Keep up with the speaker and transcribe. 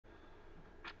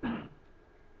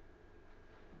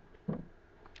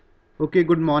Okay,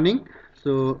 good morning.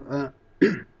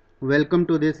 Welcome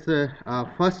to this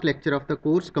first lecture of the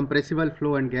course Compressible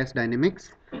Flow and Gas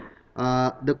Dynamics.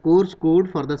 The course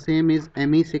code for the same is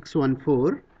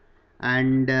ME614,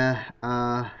 and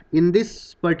in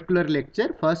this particular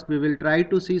lecture, first we will try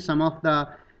to see some of the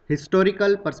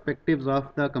historical perspectives of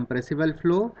the compressible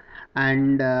flow,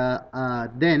 and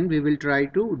then we will try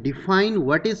to define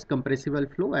what is compressible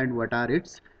flow and what are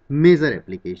its major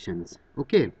applications.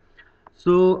 Okay.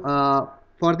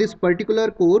 For this particular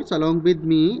course, along with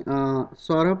me,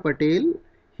 Saurabh Patel,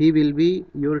 he will be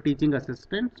your teaching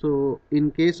assistant. So, in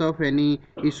case of any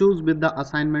issues with the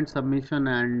assignment submission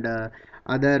and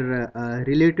other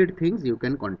related things, you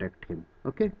can contact him.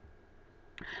 Okay.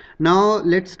 Now,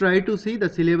 let's try to see the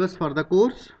syllabus for the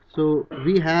course. So,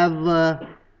 we have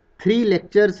 3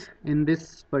 lectures in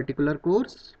this particular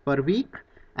course per week,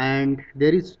 and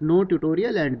there is no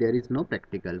tutorial and there is no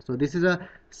practical. So this is a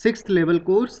 6th level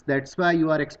course. That's why you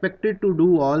are expected to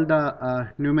do all the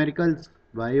numericals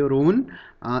by your own.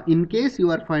 In case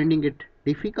you are finding it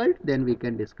difficult, then we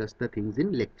can discuss the things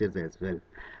in lectures as well.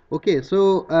 Okay,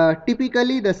 so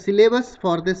typically the syllabus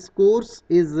for this course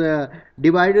is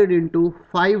divided into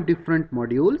 5 different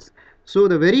modules. So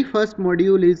the very first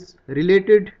module is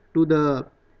related to the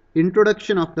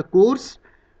introduction of the course,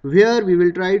 where we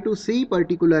will try to see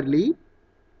particularly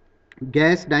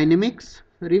gas dynamics,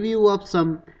 review of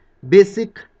some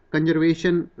basic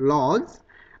conservation laws,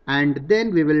 and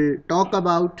then we will talk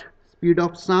about speed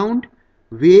of sound,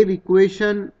 wave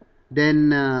equation,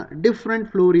 then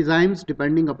different flow regimes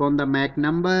depending upon the Mach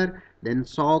number, then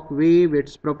shock wave,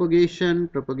 its propagation,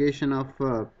 propagation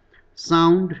of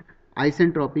sound,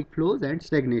 isentropic flows and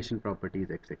stagnation properties,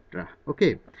 etc.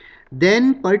 Okay.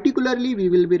 Then particularly we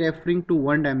will be referring to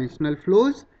one dimensional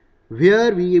flows,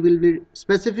 where we will be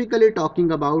specifically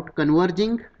talking about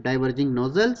converging, diverging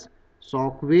nozzles,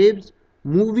 shock waves,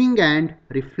 moving and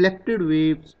reflected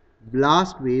waves,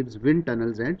 blast waves, wind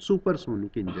tunnels and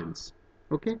supersonic engines.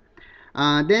 Okay.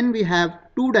 Then we have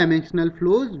two-dimensional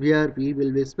flows, where we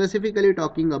will be specifically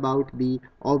talking about the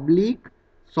oblique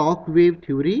shock wave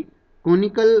theory,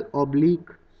 conical oblique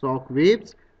shock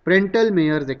waves,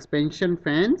 Prandtl-Mayer's expansion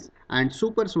fans and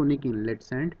supersonic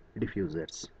inlets and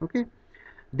diffusers. Okay.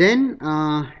 Then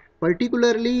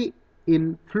particularly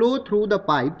in flow through the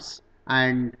pipes,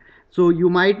 and so you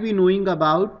might be knowing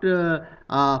about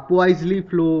Poiseuille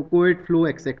flow, Couette flow,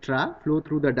 etc., flow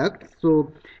through the ducts.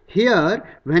 So here,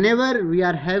 whenever we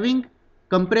are having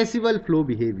compressible flow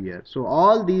behavior, so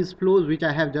all these flows which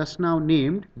I have just now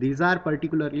named, these are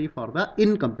particularly for the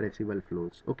incompressible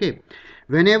flows. Okay,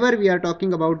 whenever we are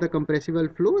talking about the compressible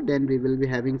flow, then we will be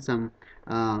having some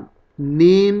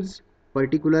names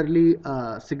particularly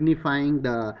signifying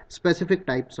the specific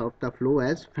types of the flow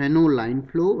as Fano line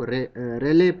flow,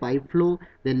 relay pipe flow,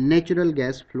 then natural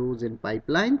gas flows in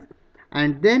pipelines,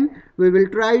 and then we will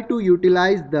try to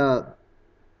utilize the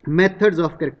methods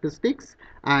of characteristics,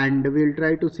 and we will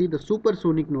try to see the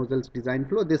supersonic nozzles design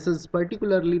flow. This is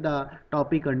particularly the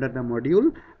topic under the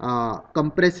module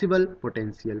compressible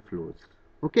potential flows.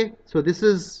 Okay, so this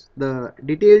is the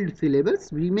detailed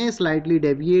syllabus. We may slightly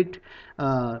deviate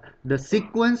the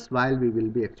sequence while we will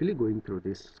be actually going through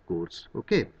this course.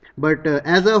 Okay, but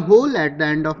as a whole, at the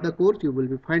end of the course, you will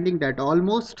be finding that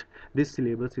almost this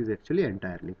syllabus is actually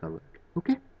entirely covered.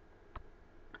 Okay.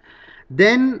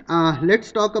 Then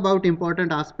let's talk about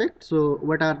important aspects. So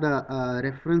what are the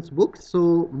reference books?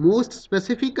 So most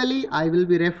specifically, I will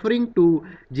be referring to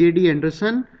J.D.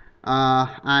 Anderson,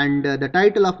 and the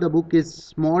title of the book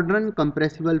is Modern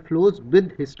Compressible Flows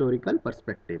with Historical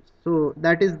Perspectives. So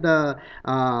that is the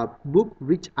book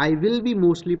which I will be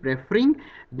mostly preferring.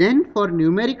 Then for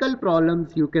numerical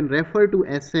problems, you can refer to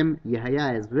S.M.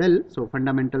 Yahya as well. So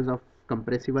Fundamentals of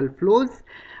Compressible Flows.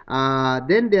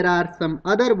 Then there are some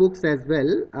other books as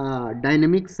well,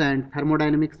 Dynamics and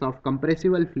Thermodynamics of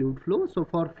Compressible Fluid Flow. So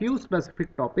for few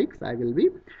specific topics, I will be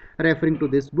referring to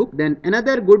this book. Then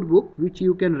another good book which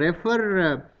you can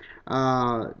refer,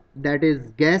 that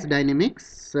is Gas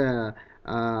Dynamics.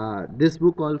 This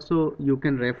book also you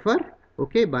can refer,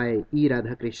 okay, by E.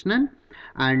 Radhakrishnan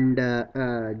and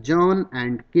John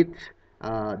and Kith.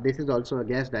 This is also a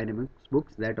gas dynamics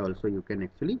books that also you can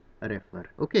actually refer.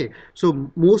 Okay,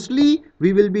 so mostly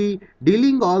we will be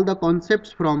dealing all the concepts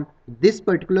from this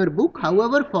particular book.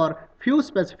 However, for few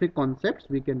specific concepts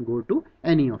we can go to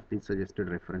any of the suggested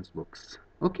reference books.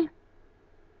 Okay.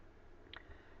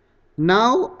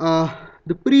 Now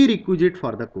the prerequisite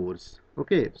for the course.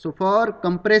 Okay, so for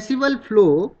compressible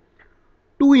flow,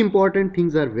 two important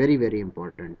things are very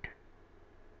important,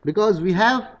 because we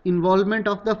have involvement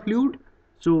of the fluid,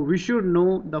 so we should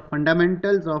know the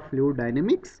fundamentals of fluid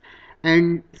dynamics,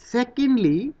 And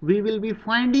secondly, we will be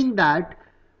finding that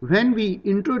when we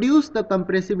introduce the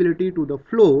compressibility to the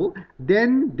flow,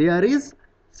 then there is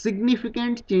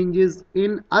significant changes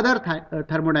in other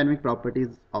thermodynamic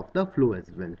properties of the flow as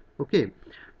well. Okay,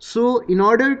 so in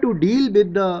order to deal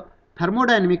with the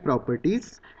thermodynamic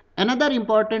properties, another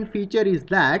important feature is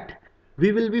that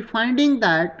we will be finding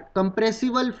that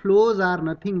compressible flows are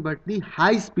nothing but the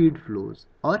high speed flows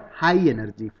or high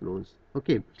energy flows.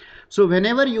 Okay, so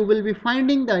whenever you will be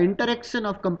finding the interaction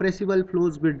of compressible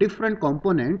flows with different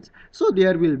components, so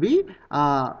there will be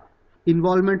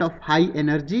involvement of high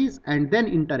energies and then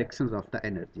interactions of the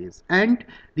energies, and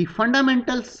the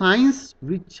fundamental science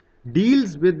which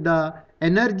deals with the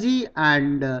energy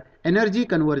and energy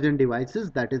conversion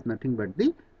devices, that is nothing but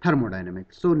the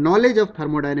thermodynamics. So knowledge of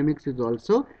thermodynamics is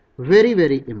also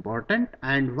very important,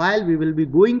 and while we will be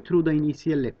going through the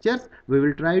initial lectures, we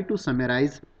will try to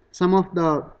summarize some of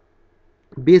the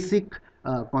basic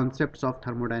concepts of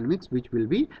thermodynamics which will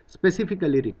be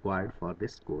specifically required for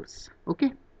this course.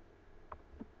 Okay,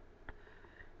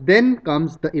 then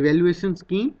comes the evaluation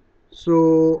scheme.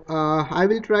 So I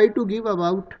will try to give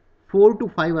about 4 to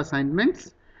 5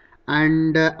 assignments,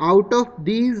 and out of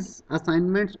these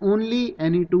assignments only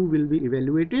any two will be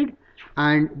evaluated,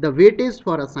 and the weightage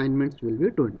for assignments will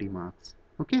be 20 marks.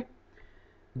 Okay,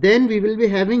 then we will be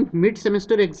having mid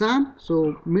semester exam.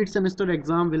 So mid semester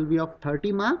exam will be of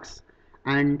 30 marks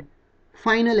and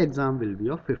final exam will be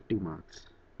of 50 marks.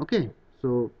 Okay,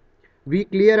 so we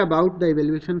clear about the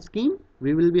evaluation scheme.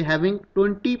 We will be having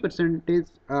 20 percentage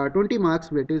 20 marks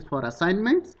weightage for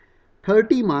assignments,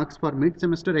 30 marks for mid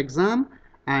semester exam,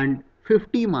 and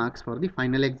 50 marks for the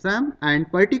final exam. And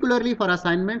particularly for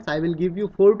assignments, I will give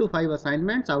you 4 to 5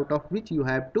 assignments, out of which you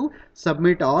have to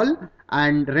submit all,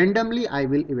 and randomly I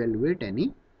will evaluate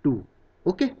any two.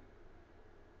 Okay,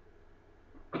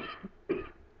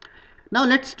 now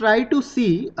let's try to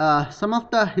see some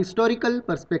of the historical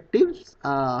perspectives,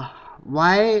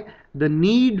 why the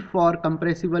need for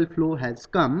compressible flow has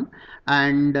come,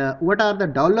 and what are the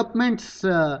developments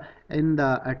in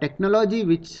the technology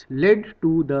which led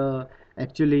to the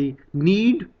actually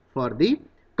need for the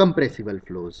compressible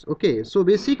flows. Okay, so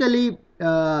basically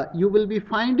you will be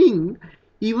finding,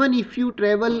 even if you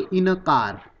travel in a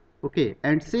car, okay,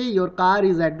 and say your car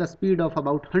is at the speed of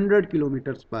about 100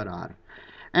 kilometers per hour,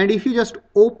 and if you just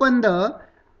open the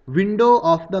window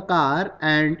of the car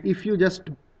and if you just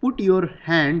put your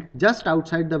hand just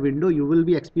outside the window, you will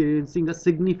be experiencing a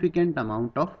significant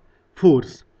amount of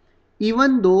force,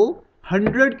 even though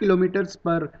 100 kilometers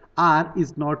per hour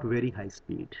is not very high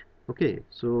speed. Okay,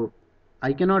 so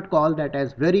I cannot call that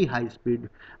as very high speed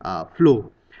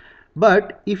flow.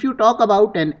 But if you talk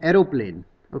about an aeroplane,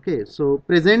 okay, so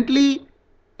presently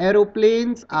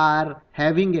aeroplanes are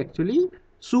having actually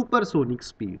supersonic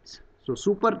speeds. So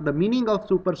the meaning of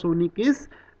supersonic is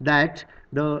that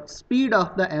the speed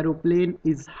of the aeroplane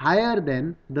is higher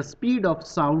than the speed of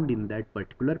sound in that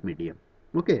particular medium.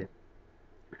 Okay,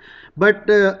 but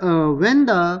when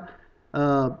the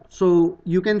so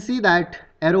you can see that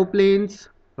aeroplanes,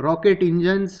 rocket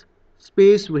engines,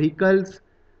 space vehicles,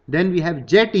 then we have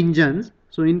jet engines.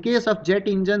 So in case of jet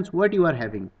engines, what you are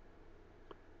having?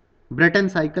 Brayton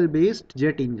cycle based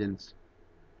jet engines.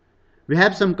 We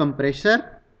have some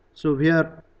compressor, so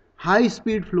where high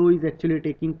speed flow is actually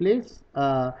taking place.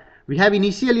 We have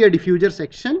initially a diffuser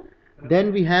section,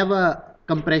 then we have a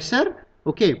compressor.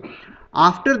 Okay,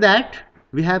 after that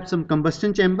we have some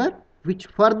combustion chamber which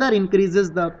further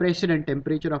increases the pressure and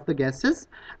temperature of the gases,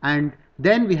 and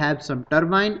then we have some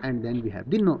turbine, and then we have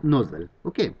the nozzle.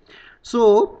 Okay,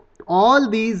 so all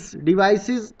these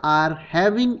devices are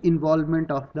having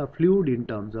involvement of the fluid in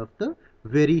terms of the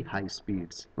very high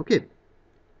speeds. Okay,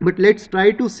 but let's try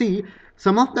to see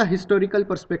some of the historical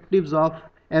perspectives of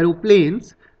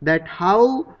aeroplanes, that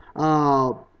how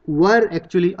were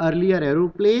actually earlier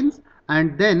aeroplanes,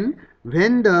 and then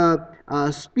when the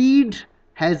speed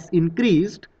has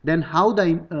increased, then how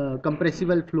the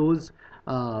compressible flows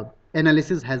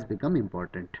analysis has become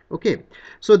important. Okay,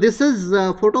 so this is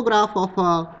a photograph of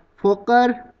a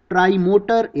Fokker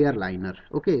tri-motor airliner.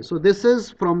 Okay, so this is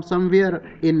from somewhere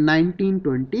in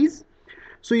 1920s.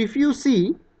 So if you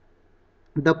see,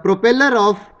 the propeller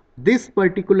of this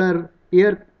particular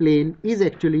airplane is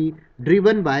actually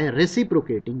driven by a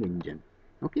reciprocating engine.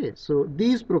 Okay, so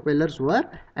these propellers were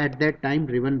at that time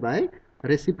driven by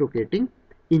reciprocating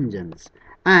engines,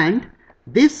 and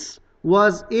this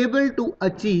was able to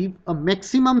achieve a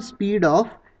maximum speed of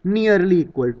nearly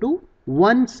equal to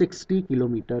 160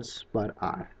 kilometers per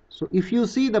hour. So if you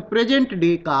see, the present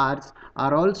day cars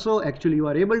are also actually, you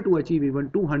are able to achieve even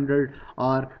 200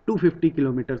 or 250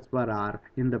 kilometers per hour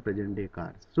in the present day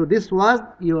cars. So this was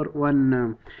your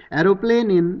one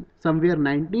aeroplane in somewhere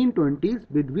 1920s,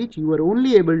 with which you were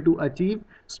only able to achieve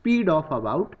speed of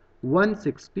about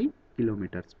 160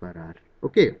 kilometers per hour.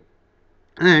 Okay.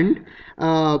 And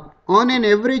on an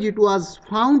average, it was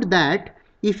found that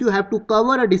if you have to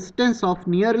cover a distance of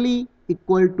nearly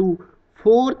equal to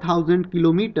 4,000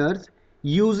 kilometers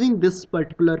using this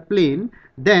particular plane,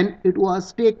 then it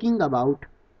was taking about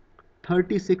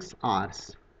 36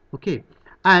 hours. Okay.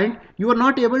 And you are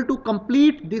not able to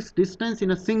complete this distance in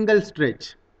a single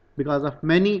stretch because of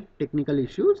many technical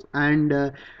issues,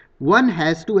 and one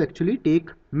has to actually take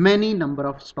many number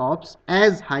of stops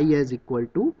as high as equal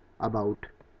to about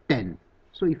 10.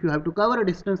 So if you have to cover a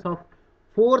distance of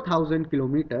 4,000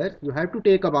 kilometers, you have to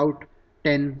take about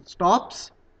 10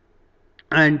 stops,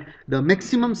 and the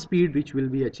maximum speed which will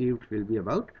be achieved will be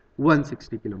about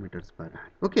 160 kilometers per hour.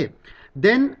 Okay.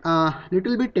 Then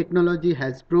little bit technology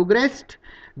has progressed.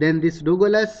 Then this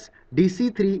Douglas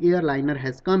DC-3 airliner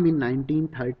has come in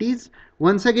 1930s.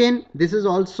 Once again, this is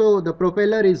also, the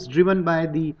propeller is driven by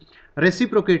the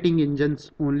reciprocating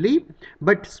engines only,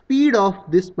 but speed of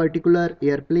this particular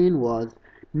airplane was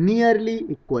nearly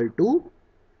equal to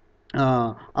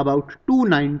about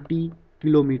 290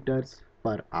 kilometers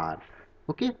per hour.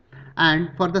 Okay.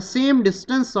 And for the same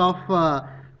distance of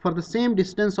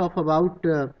about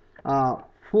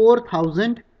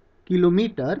 4,000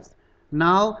 kilometers,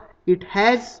 now it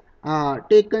has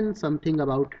taken something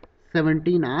about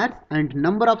 17 hours, and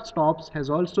number of stops has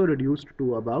also reduced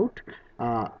to about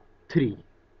 3.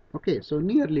 Okay, so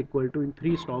nearly equal to, in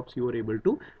 3 stops you were able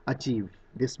to achieve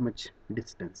this much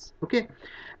distance. Okay.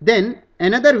 Then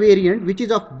another variant which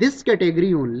is of this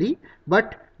category only,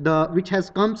 but the which has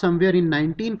come somewhere in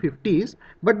 1950s,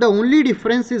 but the only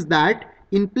difference is that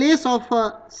in place of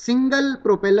a single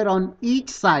propeller on each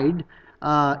side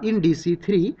in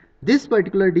DC-3, this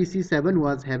particular DC-7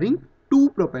 was having 2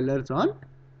 propellers on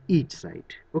each side.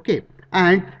 Okay.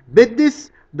 And with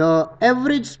this, the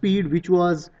average speed which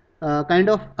was kind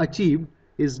of achieved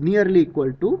is nearly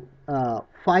equal to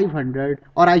 500,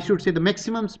 or I should say the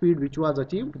maximum speed which was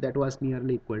achieved, that was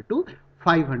nearly equal to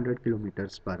 500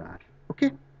 kilometers per hour.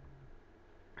 Okay.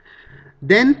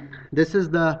 Then this is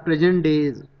the present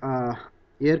days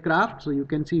aircraft. So you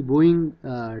can see Boeing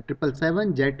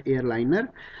 777 jet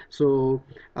airliner. So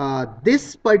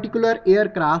this particular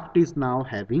aircraft is now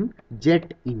having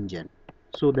jet engine.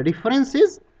 So the difference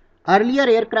is, earlier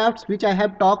aircrafts which I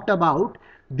have talked about,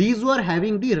 these were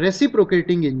having the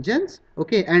reciprocating engines.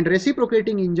 Okay. And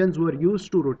reciprocating engines were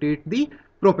used to rotate the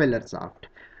propeller shaft.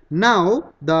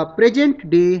 Now the present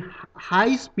day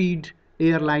high speed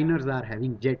airliners are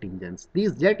having jet engines.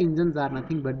 These jet engines are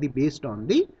nothing but the based on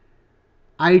the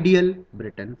ideal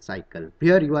Brayton cycle,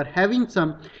 where you are having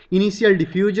some initial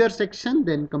diffuser section,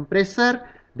 then compressor,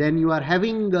 then you are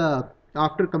having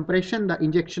after compression the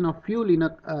injection of fuel in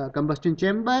a combustion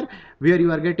chamber, where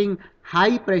you are getting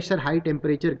high pressure, high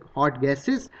temperature hot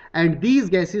gases, and these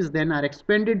gases then are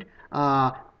expended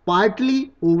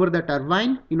partly over the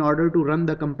turbine in order to run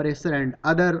the compressor and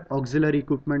other auxiliary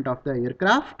equipment of the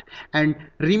aircraft, and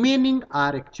remaining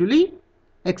are actually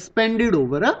expended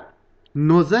over a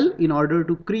nozzle in order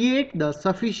to create the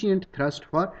sufficient thrust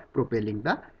for propelling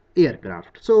the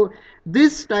aircraft. So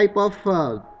this type of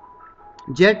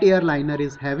jet airliner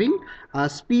is having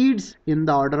speeds in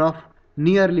the order of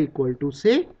nearly equal to,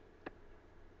 say,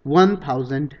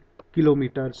 1000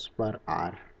 kilometers per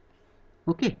hour.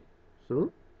 Okay.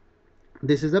 So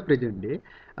this is a present day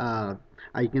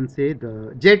I can say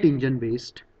the jet engine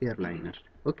based airliner.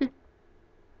 Okay.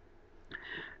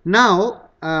 Now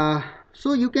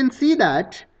so you can see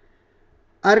that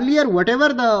earlier whatever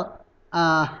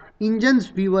the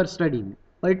engines we were studying,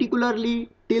 particularly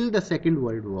till the Second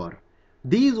World War,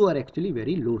 these were actually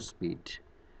very low speed,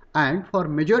 and for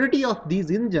majority of these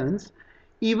engines,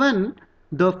 even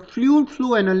the fluid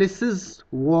flow analysis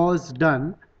was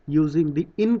done using the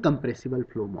incompressible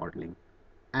flow modeling,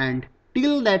 and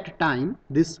till that time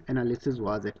this analysis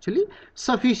was actually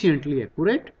sufficiently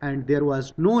accurate and there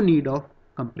was no need of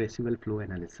compressible flow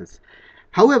analysis.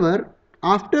 However,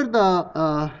 after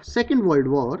the Second World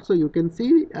War, so you can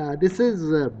see this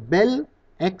is Bell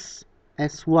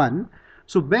XS1.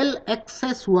 So Bell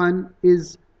XS1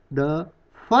 is the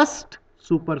first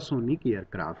supersonic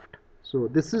aircraft. So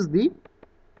this is the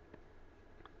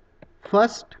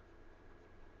first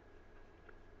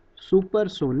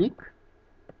supersonic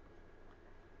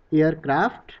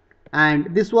aircraft,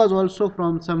 and this was also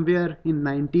from somewhere in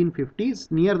 1950s,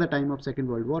 near the time of Second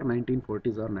World War,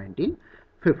 1940s or 1950s.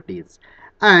 50s.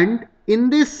 And in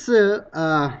this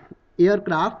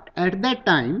aircraft at that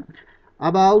time,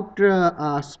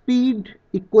 about speed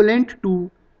equivalent to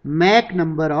Mach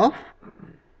number of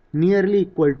nearly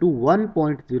equal to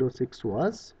 1.06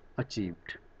 was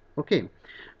achieved. Okay,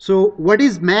 so what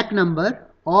is Mach number?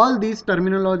 All these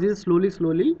terminologies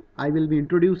slowly I will be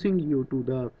introducing you to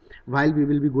the while we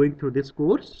will be going through this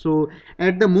course. So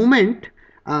at the moment,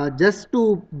 just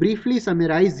to briefly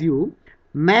summarize you,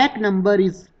 Mach number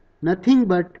is nothing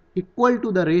but equal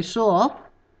to the ratio of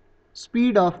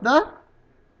speed of the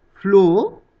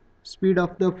flow, speed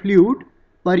of the fluid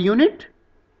per unit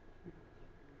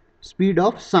speed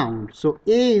of sound. So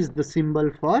A is the symbol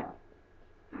for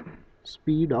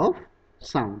speed of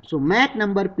sound. So Mach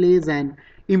number plays an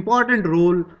important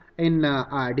role in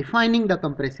defining the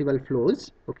compressible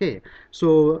flows. Okay,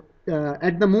 so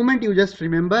at the moment you just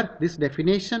remember this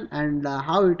definition and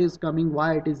how it is coming,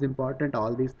 why it is important,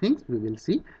 all these things we will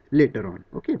see later on.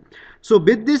 Okay, so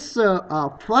with this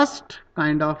first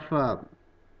kind of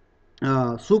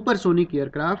supersonic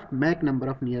aircraft, Mach number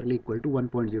of nearly equal to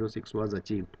 1.06 was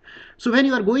achieved. So when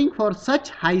you are going for such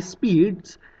high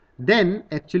speeds, then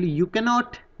actually you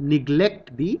cannot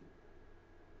neglect the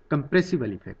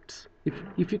compressible effects.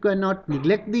 If you cannot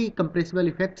neglect the compressible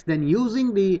effects, then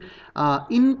using the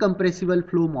incompressible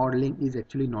flow modeling is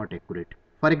actually not accurate.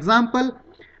 For example,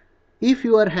 if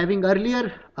you are having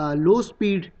earlier low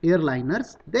speed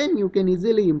airliners, then you can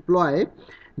easily employ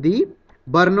the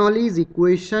Bernoulli's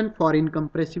equation for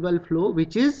incompressible flow,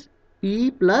 which is P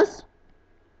plus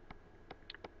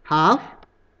half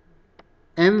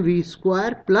mv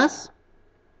square plus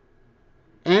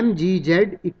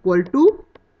mgz equal to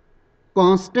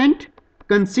constant,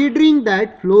 considering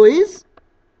that major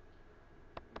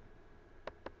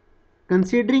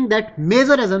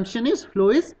assumption is flow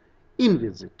is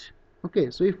inviscid. Okay,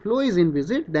 so if flow is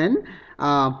inviscid, then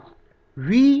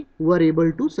we were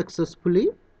able to successfully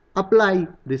apply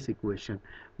this equation.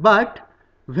 But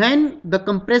when the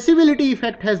compressibility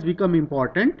effect has become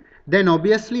important, then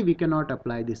obviously we cannot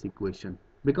apply this equation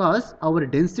because our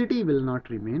density will not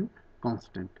remain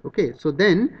constant. Okay, so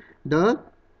then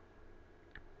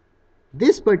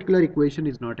this particular equation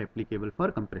is not applicable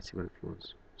for compressible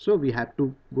flows. So we have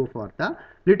to go for the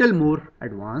little more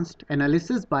advanced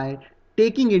analysis by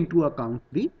taking into account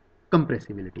the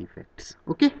compressibility effects.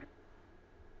 Okay.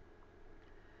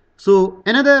 So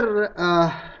another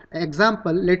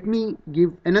example, let me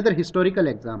give another historical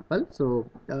example. So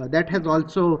that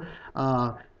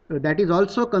is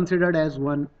also considered as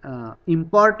one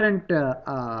important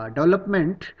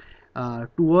development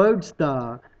towards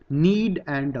the need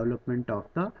and development of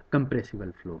the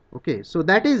compressible flow. Okay, so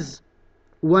that is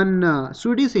one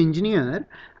Swedish engineer,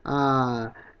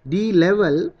 D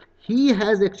level. He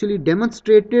has actually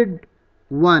demonstrated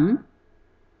one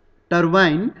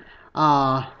turbine,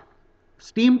 uh,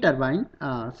 steam turbine,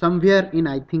 somewhere in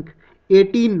I think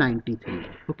 1893.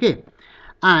 Okay,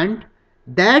 and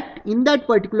that in that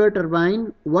particular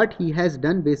turbine, what he has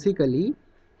done basically,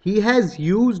 he has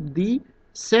used the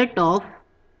set of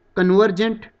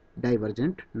convergent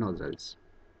divergent nozzles.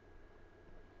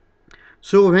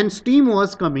 So when steam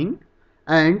was coming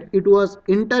and it was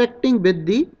interacting with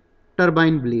the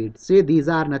turbine blades, say these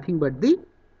are nothing but the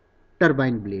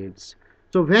turbine blades.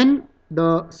 So when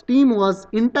the steam was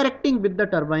interacting with the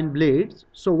turbine blades,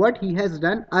 so what he has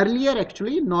done earlier,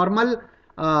 actually normal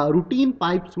routine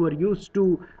pipes were used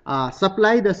to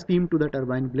supply the steam to the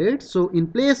turbine blades. So in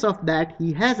place of that,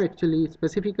 he has actually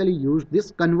specifically used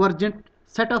this convergent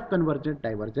set of convergent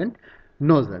divergent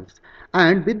nozzles,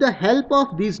 and with the help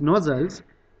of these nozzles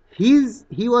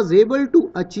he was able to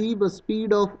achieve a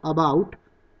speed of about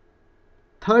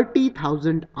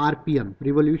 30,000 rpm,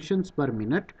 revolutions per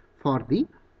minute, for the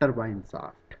turbine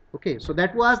shaft. Okay, so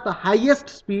that was the highest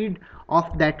speed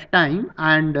of that time,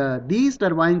 and these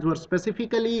turbines were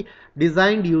specifically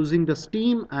designed using the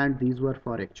steam, and these were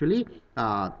for actually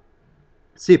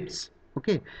ships.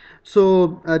 Okay,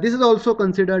 so this is also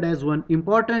considered as one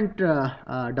important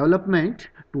development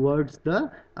towards the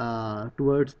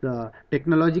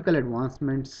technological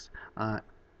advancements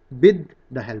with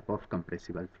the help of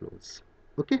compressible flows.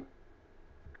 Okay,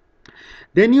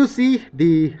 then you see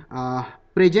the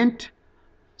present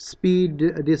speed,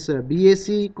 this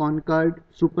BAC Concorde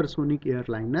supersonic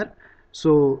airliner.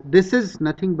 So this is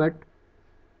nothing but,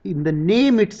 in the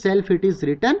name itself it is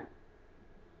written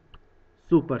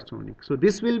supersonic. So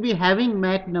this will be having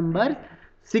Mach number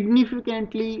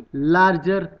significantly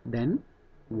larger than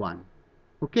 1.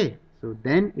 Okay, so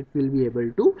then it will be able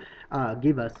to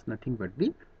give us nothing but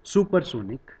the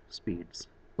supersonic speeds.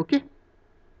 Okay,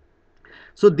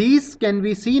 so these can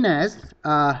be seen as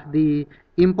the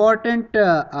important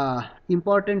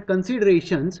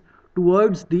considerations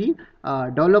towards the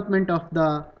development of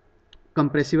the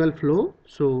compressible flow.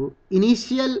 So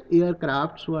initial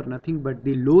aircrafts were nothing but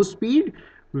the low speed,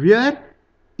 where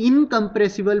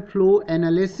incompressible flow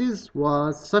analysis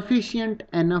was sufficient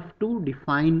enough to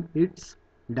define its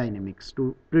dynamics,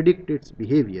 to predict its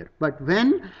behavior. But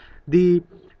when the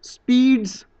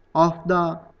speeds of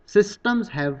the systems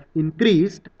have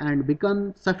increased and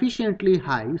become sufficiently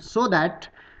high so that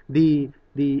the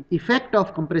effect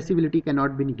of compressibility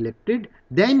cannot be neglected,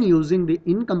 then using the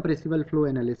incompressible flow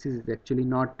analysis is actually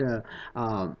not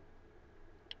uh,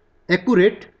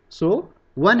 accurate. So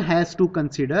one has to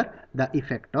consider the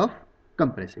effect of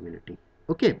compressibility.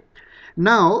 Okay.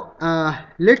 Now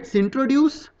let's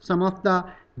introduce some of the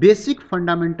basic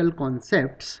fundamental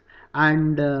concepts,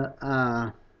 and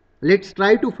let's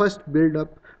try to first build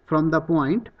up from the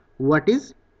point what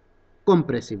is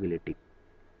compressibility.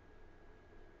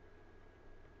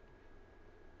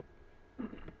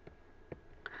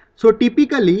 So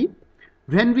typically,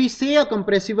 when we say a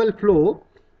compressible flow,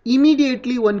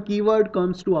 immediately one keyword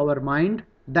comes to our mind,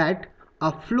 that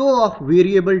a flow of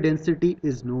variable density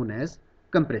is known as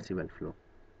compressible flow.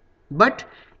 But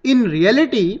in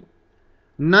reality,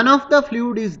 none of the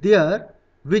fluid is there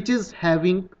which is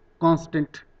having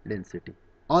constant density.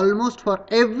 Almost for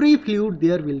every fluid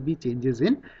there will be changes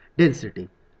in density.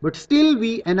 But still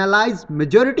we analyze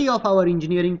majority of our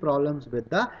engineering problems with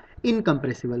the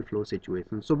incompressible flow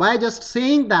situation. So by just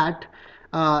saying that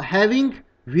having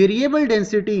variable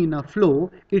density in a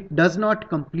flow, it does not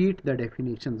complete the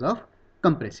definitions of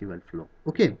compressible flow.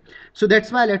 Okay, so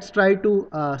that's why let's try to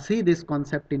see this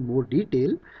concept in more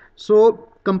detail. So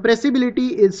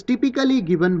compressibility is typically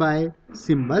given by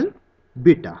symbol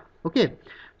beta. Okay,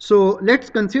 so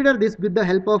let's consider this with the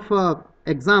help of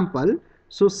example.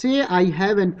 So say I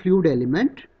have a fluid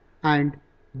element, and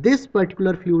this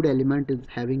particular fluid element is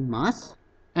having mass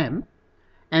m,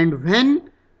 and when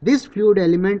this fluid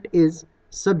element is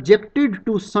subjected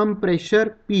to some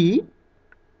pressure P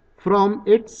from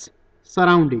its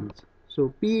surroundings.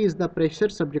 So P is the pressure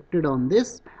subjected on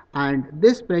this, and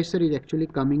this pressure is actually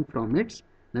coming from its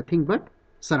nothing but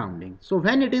surrounding. So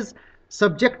when it is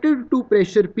subjected to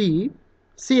pressure P,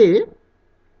 say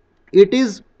it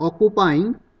is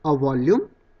occupying a volume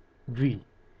V.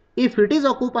 If it is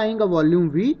occupying a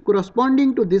volume V,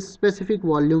 corresponding to this specific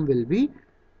volume will be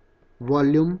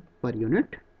volume per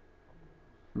unit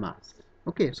mass.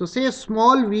 Okay, so say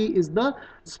small v is the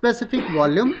specific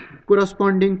volume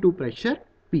corresponding to pressure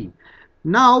P.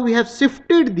 Now we have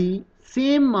shifted the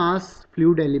same mass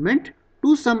fluid element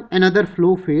to some another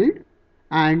flow field,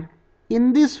 and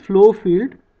in this flow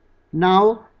field,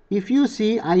 now if you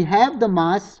see, I have the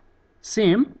mass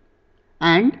same,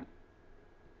 and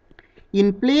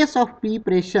in place of P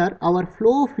pressure, our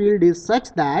flow field is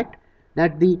such that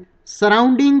the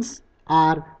surroundings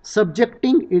are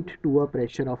subjecting it to a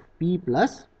pressure of P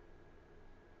plus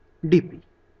dP.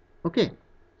 Okay,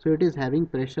 so it is having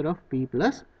pressure of P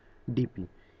plus dP.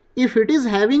 If it is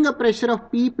having a pressure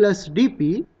of P plus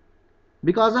dP,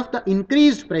 because of the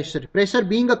increased pressure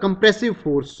being a compressive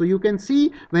force, so you can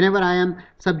see whenever I am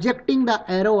subjecting the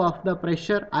arrow of the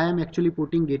pressure, I am actually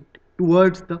putting it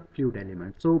towards the fluid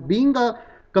element. So being a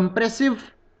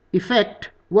compressive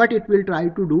effect, what it will try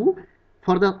to do,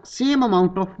 for the same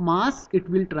amount of mass, it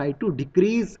will try to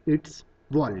decrease its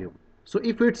volume. So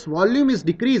if its volume is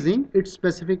decreasing, its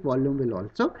specific volume will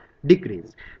also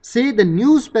decrease. Say the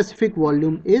new specific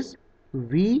volume is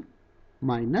V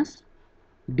minus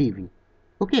dV.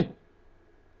 Okay,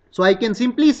 so I can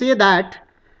simply say that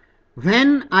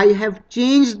when I have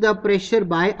changed the pressure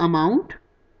by amount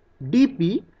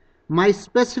dP, my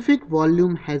specific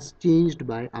volume has changed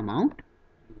by amount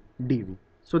dV.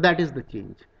 So that is the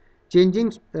change.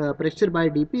 Changing pressure by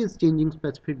dP is changing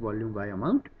specific volume by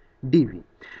amount dV.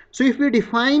 So if we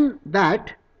define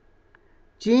that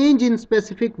change in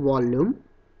specific volume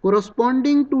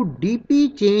corresponding to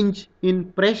dP change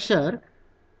in pressure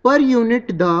per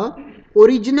unit the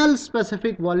original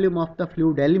specific volume of the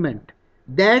fluid element,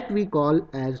 that we call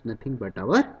as nothing but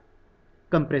our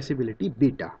compressibility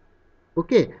beta.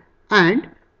 Okay, and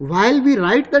while we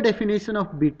write the definition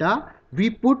of beta, we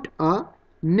put a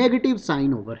negative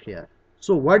sign over here.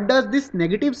 So what does this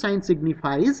negative sign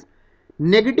signifies?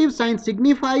 Negative sign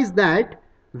signifies that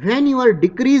when you are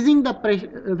decreasing the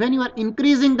pressure, when you are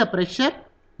increasing the pressure,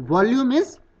 volume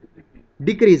is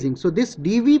decreasing. So this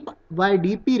dV by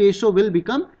dP ratio will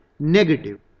become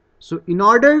negative. So in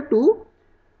order to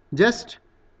just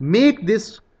make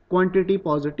this quantity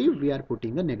positive, we are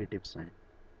putting a negative sign.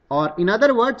 Or in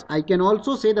other words, I can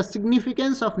also say the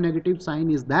significance of negative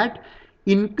sign is that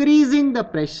increasing the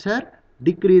pressure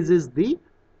decreases the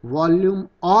volume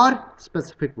or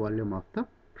specific volume of the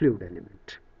fluid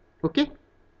element. Okay,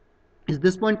 is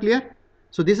this point clear?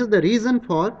 So this is the reason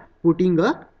for putting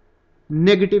a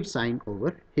negative sign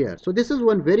over here. So this is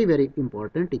one very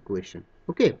important equation.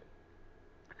 Okay,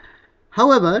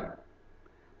 however,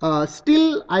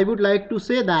 still I would like to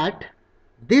say that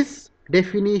this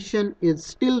definition is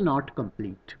still not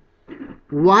complete.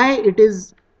 Why it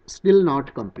is still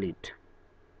not complete?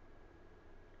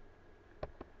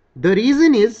 The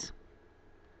reason is,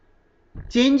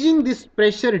 changing this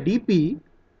pressure dP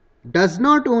does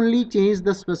not only change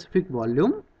the specific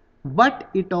volume, but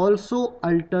it also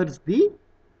alters the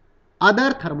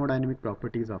other thermodynamic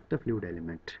properties of the fluid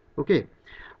element. Okay,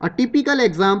 a typical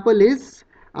example is,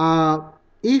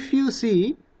 if you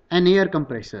see an air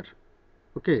compressor,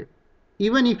 okay,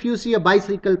 even if you see a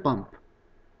bicycle pump,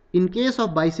 in case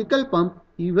of bicycle pump,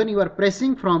 even you are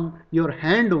pressing from your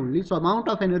hand only, so amount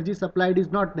of energy supplied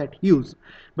is not that huge,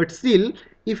 but still,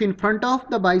 if in front of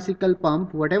the bicycle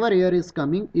pump whatever air is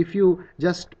coming, if you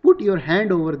just put your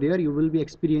hand over there, you will be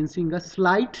experiencing a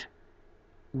slight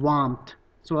warmth,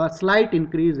 so a slight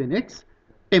increase in its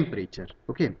temperature.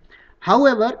 Okay,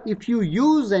 however, if you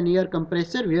use an air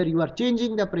compressor where you are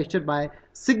changing the pressure by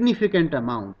significant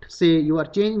amount, say you are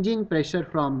changing pressure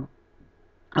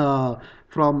uh,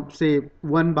 from say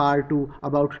 1 bar to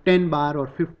about 10 bar or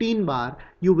 15 bar,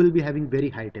 you will be having very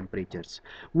high temperatures.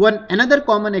 Another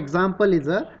common example is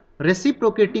a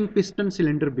reciprocating piston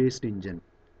cylinder based engine.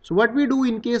 So what we do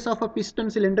in case of a piston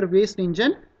cylinder based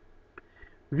engine,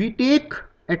 we take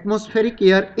atmospheric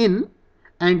air in,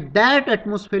 and that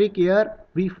atmospheric air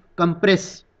we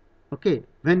compress, okay,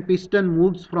 when piston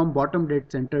moves from bottom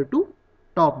dead center to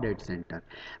top dead center.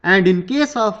 And in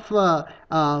case of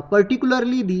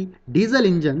particularly the diesel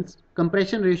engines,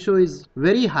 compression ratio is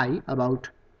very high, about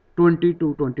 20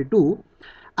 to 22,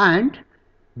 and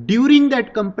during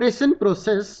that compression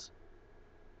process,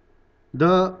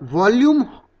 the volume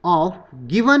of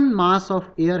given mass of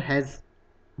air has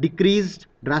decreased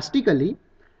drastically,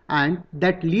 and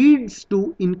that leads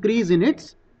to increase in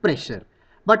its pressure.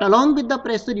 But along with the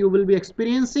pressure, you will be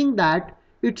experiencing that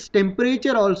its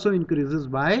temperature also increases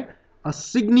by a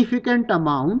significant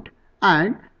amount,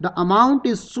 and the amount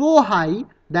is so high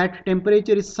that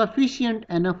temperature is sufficient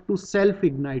enough to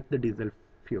self-ignite the diesel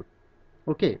fuel.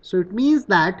 Okay, so it means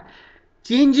that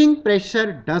changing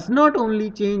pressure does not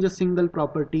only change a single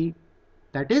property,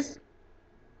 that is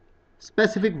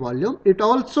specific volume, it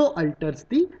also alters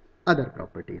the other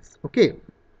properties. Okay,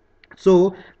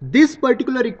 so this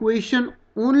particular equation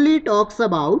only talks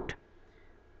about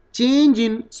change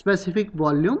in specific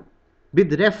volume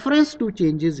with reference to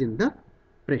changes in the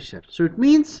pressure. So it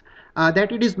means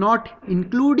that it is not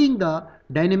including the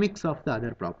dynamics of the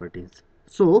other properties.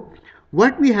 So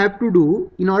what we have to do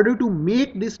in order to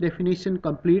make this definition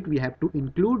complete, we have to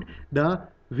include the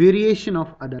variation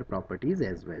of other properties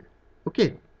as well.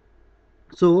 Okay,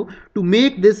 so to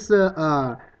make this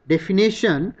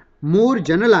definition more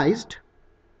generalized,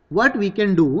 what we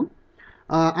can do,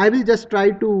 I will just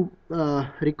try to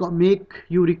make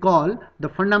you recall the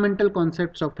fundamental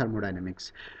concepts of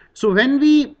thermodynamics. So when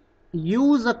we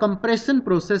use a compression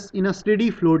process in a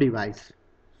steady flow device,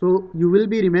 so you will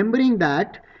be remembering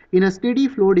that in a steady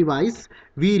flow device,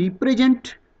 we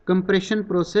represent compression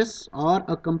process or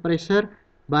a compressor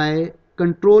by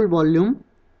control volume,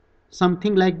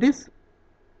 something like this.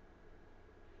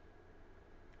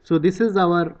 So this is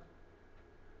our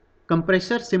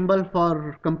compressor, symbol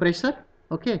for compressor,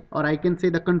 okay, or I can say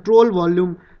the control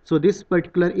volume. So this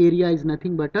particular area is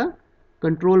nothing but a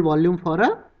control volume for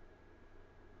a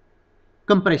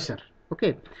compressor.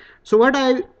 Okay, so what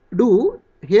I do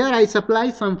here, I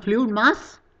supply some fluid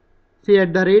mass, say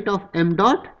at the rate of m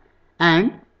dot,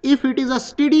 and if it is a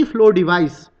steady flow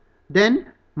device, then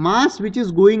mass which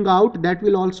is going out, that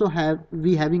will also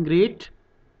be having rate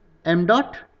m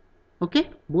dot. Okay,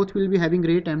 both will be having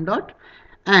rate m dot,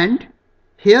 and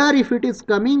here if it is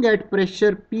coming at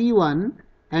pressure P1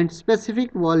 and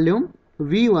specific volume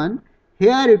V1,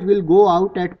 here it will go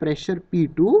out at pressure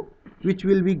P2, which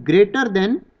will be greater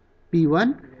than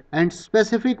P1 and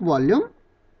specific volume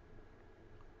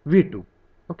V2.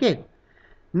 Okay,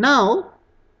 now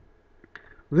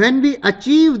when we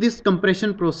achieve this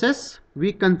compression process,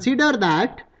 we consider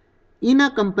that in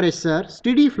a compressor,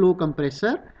 steady flow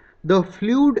compressor, the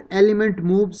fluid element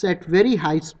moves at very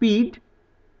high speed,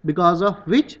 because of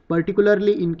which,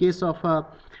 particularly in case of a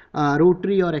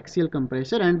rotary or axial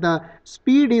compressor, and the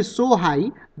speed is so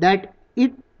high that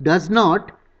it does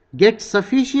not get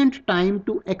sufficient time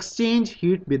to exchange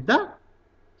heat with the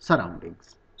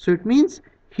surroundings. So it means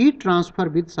heat transfer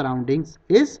with surroundings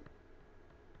is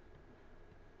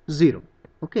 0.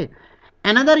 Okay.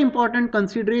 Another important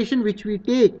consideration which we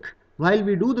take while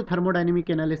we do the thermodynamic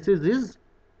analysis is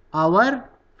our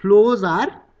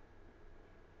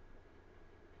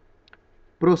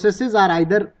processes are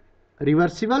either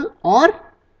reversible, or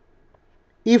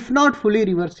if not fully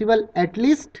reversible, at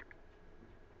least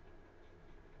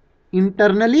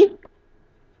internally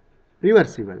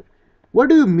reversible. What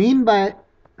do you mean by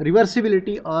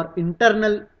reversibility or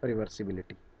internal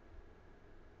reversibility?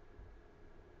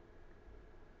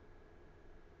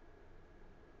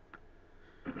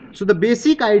 So the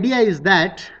basic idea is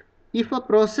that if a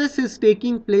process is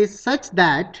taking place such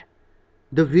that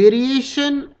the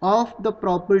variation of the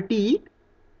property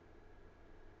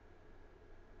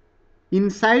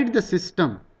inside the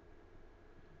system,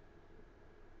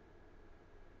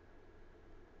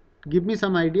 give me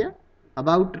some idea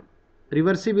about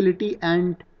reversibility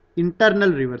and internal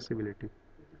reversibility.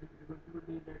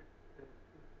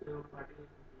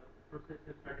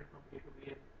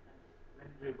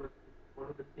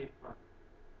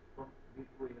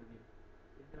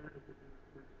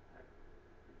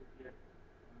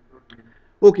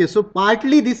 Okay, so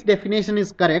partly this definition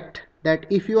is correct, that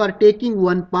if you are taking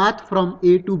one path from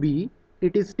A to B,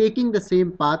 it is taking the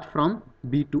same path from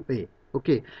B to A.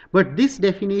 Okay, but this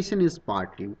definition is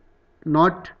partly,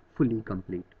 not fully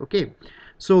complete. Okay,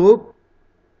 so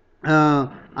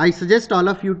I suggest all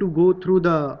of you to go through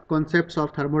the concepts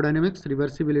of thermodynamics,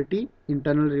 reversibility,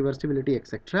 internal reversibility,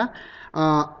 etc.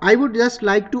 I would just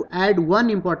like to add one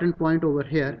important point over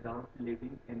here. Without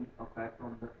leaving any effect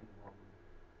on the environment.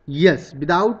 Yes,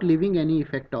 without leaving any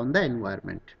effect on the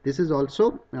environment. This is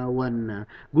also one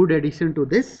good addition to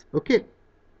this. Okay.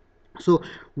 So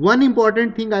one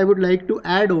important thing I would like to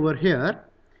add over here,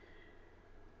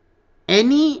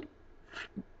 any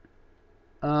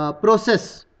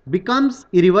process becomes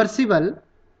irreversible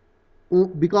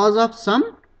because of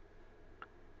some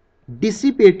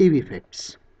dissipative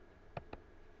effects.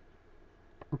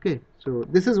 Okay, so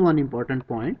this is one important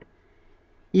point.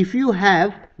 If you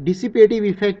have dissipative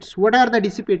effects, what are the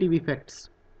dissipative effects?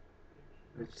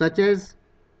 Such as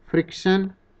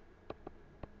friction,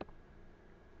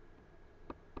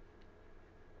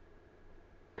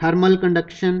 thermal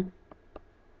conduction,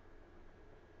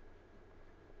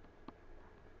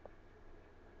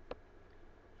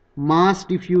 mass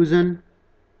diffusion.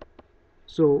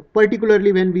 So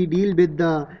particularly when we deal with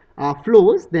the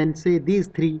flows, then say these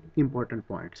three important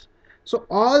points. So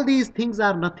all these things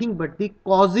are nothing but the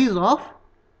causes of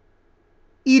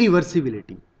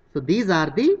irreversibility. So these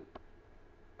are the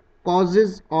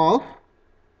causes of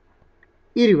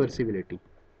irreversibility.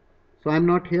 So I'm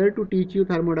not here to teach you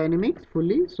thermodynamics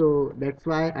fully, so that's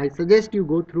why I suggest you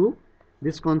go through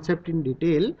this concept in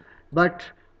detail, but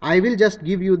I will just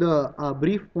give you the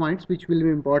brief points which will be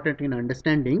important in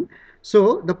understanding.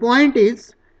 So the point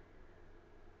is,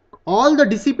 all the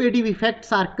dissipative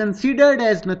effects are considered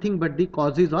as nothing but the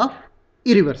causes of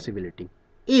irreversibility.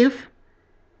 If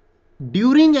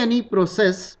during any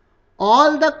process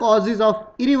all the causes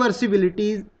of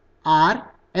irreversibility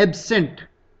are absent,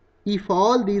 if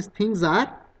all these things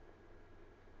are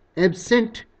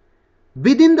absent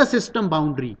within the system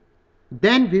boundary,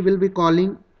 then we will be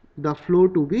calling the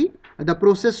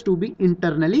process to be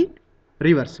internally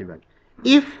reversible.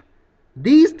 If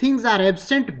these things are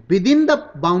absent within the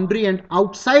boundary and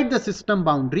outside the system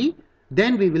boundary,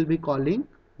 then we will be calling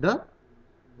the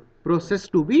process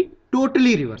to be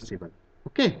totally reversible.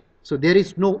 Okay, so there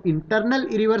is no internal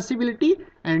irreversibility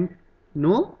and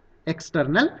no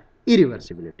external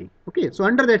irreversibility. Okay, so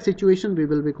under that situation we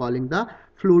will be calling the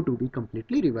flow to be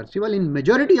completely reversible. In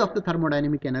majority of the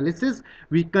thermodynamic analysis,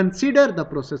 we consider the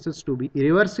processes to be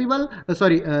reversible,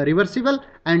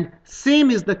 and same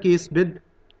is the case with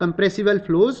compressible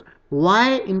flows.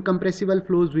 Why in compressible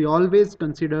flows we always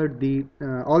considered the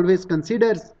always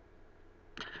considers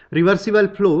reversible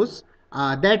flows,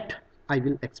 that I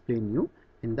will explain you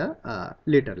in the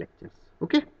later lectures.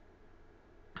 Okay.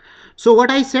 So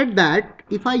what I said, that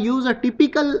if I use a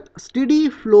typical steady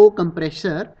flow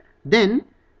compressor, then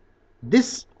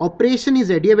this operation is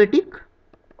adiabatic.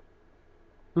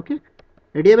 Okay,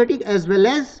 adiabatic as well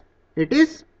as it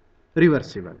is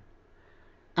reversible.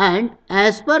 And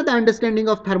as per the understanding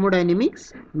of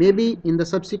thermodynamics, maybe in the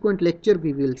subsequent lecture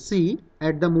we will see.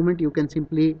 At the moment you can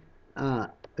simply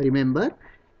remember,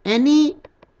 any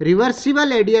reversible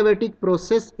adiabatic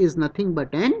process is nothing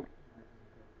but an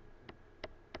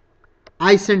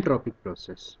isentropic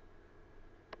process.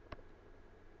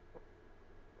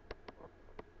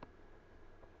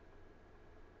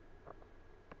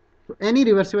 So any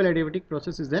reversible adiabatic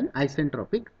process is an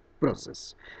isentropic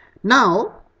process.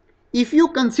 Now, if you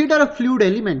consider a fluid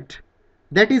element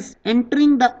that is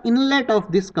entering the inlet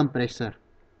of this compressor,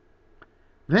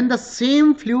 when the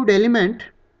same fluid element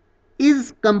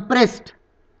is compressed,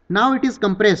 now it is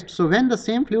compressed, so when the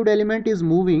same fluid element is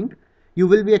moving, you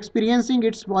will be experiencing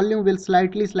its volume will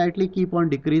slightly keep on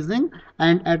decreasing,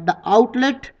 and at the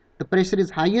outlet the pressure is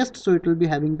highest, so it will be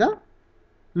having the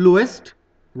lowest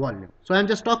volume. So I am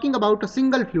just talking about a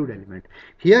single fluid element.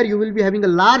 Here you will be having a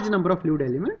large number of fluid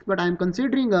elements, but I am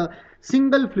considering a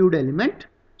single fluid element.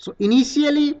 So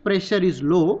initially pressure is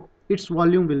low, its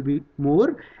volume will be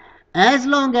more. As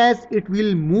long as it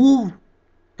will move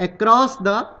across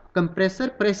the compressor,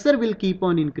 pressure will keep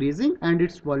on increasing and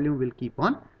its volume will keep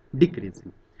on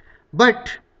decreasing. But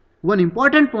one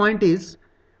important point is,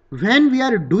 when we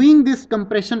are doing this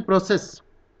compression process,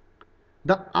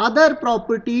 the other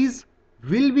properties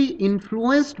will be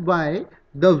influenced by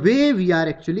the way we are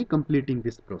actually completing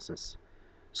this process.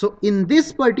 So in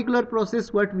this particular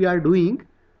process, what we are doing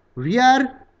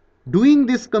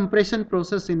this compression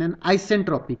process in an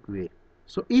isentropic way.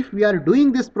 So if we are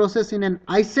doing this process in an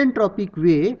isentropic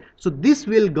way, so this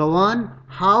will govern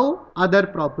how other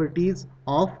properties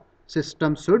of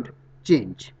system should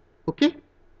change. Okay,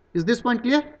 is this point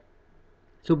clear?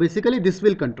 So basically this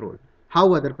will control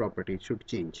how other properties should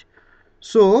change.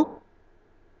 So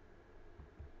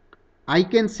I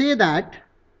can say that,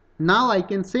 now I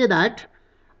can say that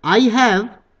I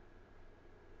have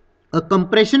a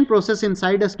compression process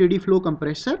inside a steady flow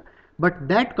compressor, but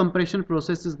that compression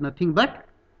process is nothing but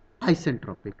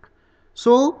isentropic.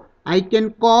 So I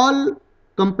can call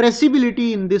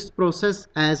compressibility in this process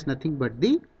as nothing but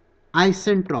the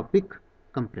isentropic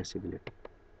compressibility.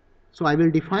 So I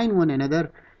will define one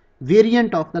another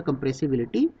variant of the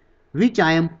compressibility, which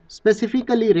I am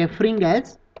specifically referring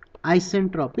as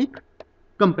isentropic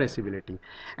compressibility.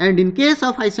 And in case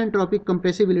of isentropic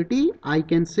compressibility, I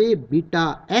can say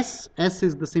beta S, S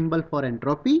is the symbol for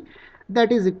entropy,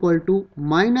 that is equal to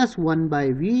minus 1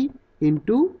 by V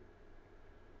into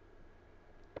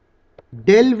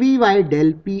del V by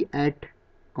del P at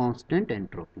constant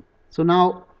entropy. So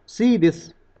now see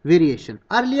this variation.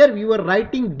 Earlier we were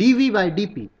writing dV by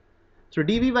dP. So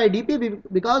dV by dP,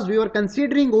 because we were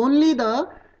considering only the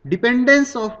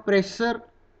dependence of pressure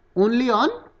only on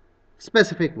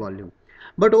specific volume.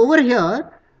 But over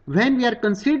here, when we are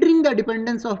considering the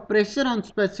dependence of pressure on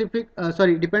specific,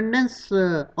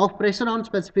 of pressure on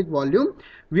specific volume,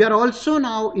 we are also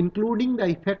now including the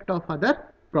effect of other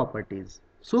properties.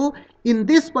 So in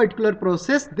this particular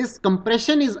process, this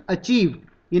compression is achieved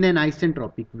in an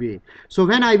isentropic way. So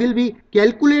when I will be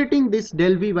calculating this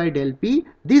del V by del P,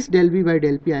 this del V by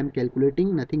del P I am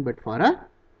calculating nothing but for a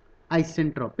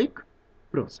isentropic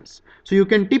process. So you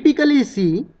can typically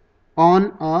see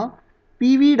on a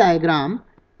PV diagram,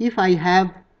 if I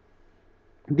have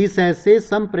this as say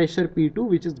some pressure P2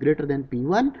 which is greater than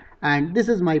P1, and this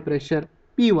is my pressure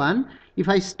P1. If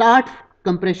I start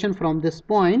compression from this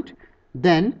point,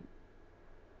 then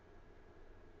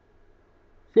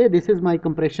say this is my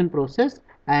compression process,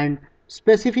 and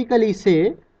specifically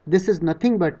say this is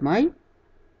nothing but my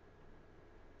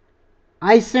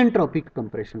isentropic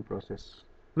compression process.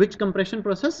 Which compression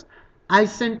process?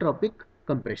 Isentropic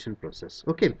compression process.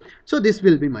 Okay, so this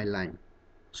will be my line.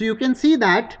 So you can see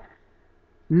that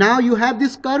now you have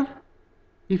this curve.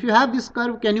 If you have this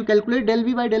curve, can you calculate del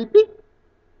V by del P?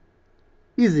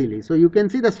 Easily. So you can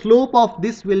see the slope of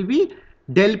this will be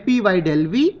del P by del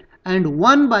V, and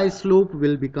 1 by slope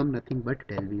will become nothing but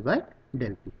del V by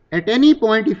del P. At any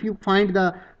point, if you find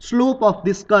the slope of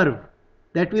this curve,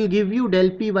 that will give you del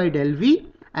P by del V,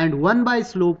 and 1 by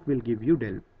slope will give you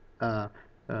del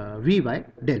V by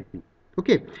del P.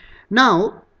 Okay.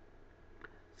 Now,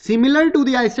 similar to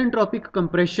the isentropic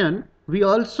compression, we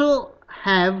also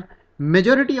have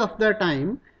majority of the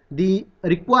time the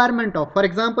requirement of, for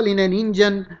example, in an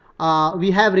engine, we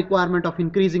have requirement of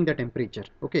increasing the temperature.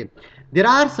 Okay, there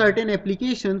are certain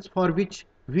applications for which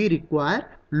we require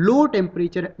low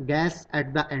temperature gas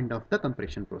at the end of the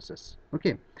compression process.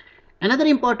 Okay, another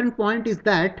important point is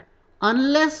that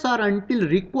unless or until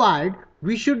required,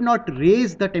 we should not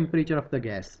raise the temperature of the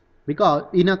gas, because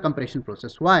in a compression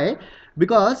process. Why?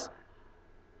 Because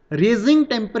raising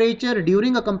temperature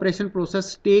during a compression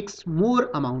process takes more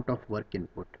amount of work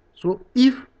input. So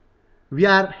if we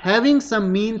are having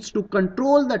some means to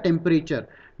control the temperature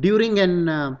during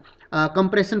an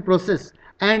compression process,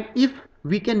 and if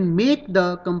we can make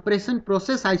the compression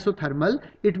process isothermal,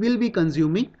 it will be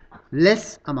consuming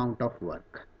less amount of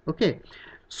work. Okay,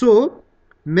 so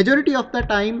majority of the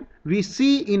time we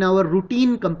see in our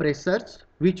routine compressors,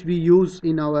 which we use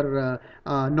in our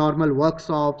normal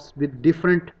workshops with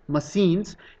different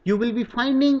machines, you will be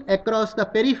finding across the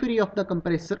periphery of the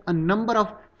compressor a number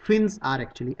of fins are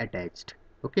actually attached.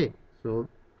 Okay, so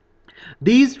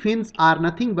these fins are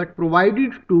nothing but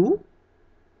provided to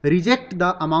reject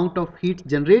the amount of heat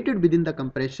generated within the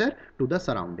compressor to the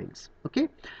surroundings. Okay,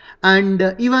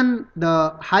 and even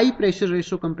the high pressure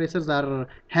ratio compressors are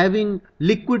having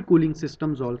liquid cooling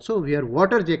systems also, where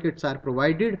water jackets are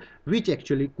provided, which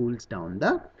actually cools down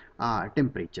the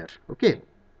temperature. Okay,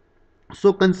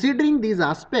 so considering these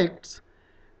aspects,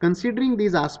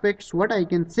 what I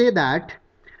can say that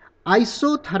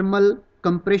isothermal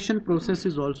compression process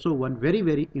is also one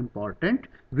very important,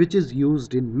 which is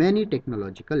used in many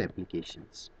technological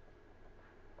applications.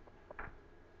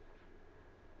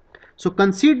 So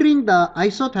considering the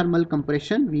isothermal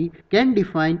compression, we can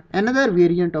define another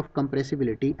variant of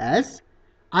compressibility as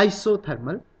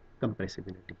isothermal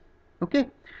compressibility. Okay,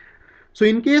 so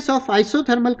in case of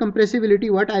isothermal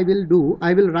compressibility, what I will do,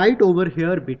 I will write over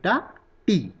here beta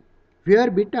T,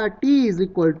 where beta T is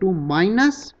equal to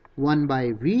minus 1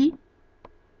 by V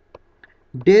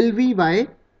del V by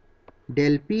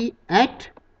del P at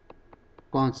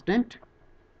constant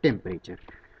temperature.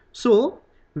 So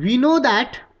we know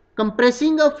that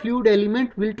compressing a fluid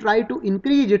element will try to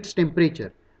increase its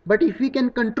temperature. But if we can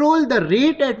control the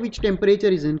rate at which temperature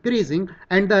is increasing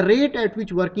and the rate at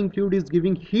which working fluid is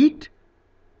giving heat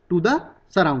to the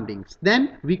surroundings,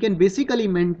 then we can basically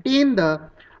maintain the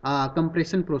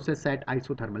compression process at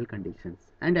isothermal conditions.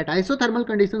 And at isothermal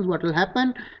conditions, what will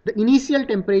happen? The initial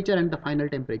temperature and the final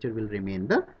temperature will remain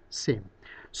the same.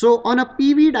 So on a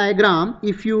PV diagram,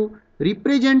 if you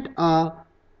represent a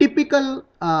typical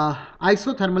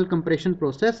isothermal compression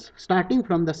process starting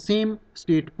from the same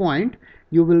state point,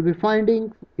 you will be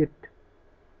finding it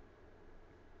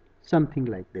something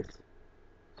like this.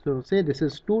 So say this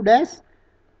is 2 dash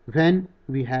when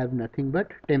we have nothing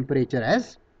but temperature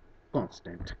as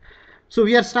constant. So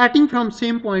we are starting from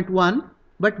same point 1,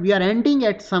 but we are ending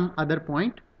at some other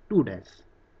point 2 dash.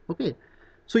 Okay,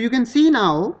 so you can see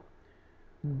now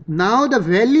the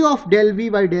value of del V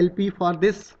by del P for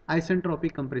this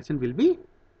isentropic compression will be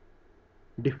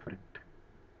different.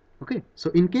 Okay, so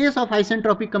in case of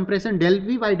isentropic compression, del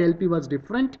V by del P was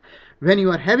different. When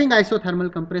you are having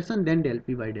isothermal compression, then del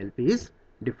P by del P is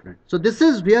different. So this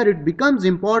is where it becomes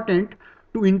important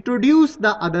to introduce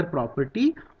the other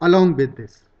property along with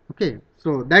this. Okay,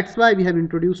 so that's why we have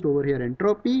introduced over here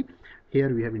entropy. Here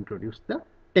we have introduced the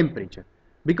temperature,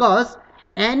 because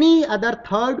any other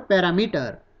third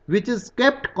parameter which is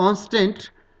kept constant,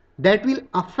 that will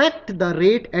affect the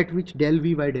rate at which del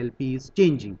V by del P is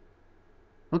changing.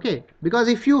 Okay, because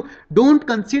if you don't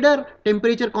consider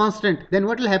temperature constant, then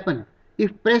what will happen?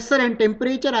 If pressure and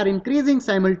temperature are increasing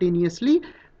simultaneously,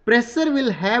 pressure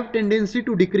will have tendency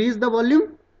to decrease the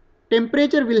volume,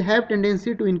 temperature will have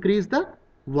tendency to increase the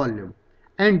volume,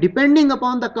 and depending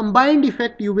upon the combined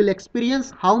effect, you will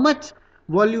experience how much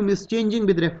volume is changing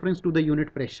with reference to the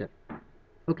unit pressure.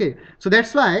 Okay, so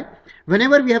that's why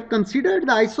whenever we have considered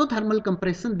the isothermal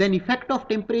compression, then effect of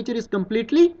temperature is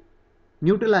completely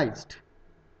neutralized.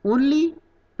 Only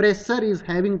pressure is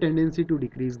having tendency to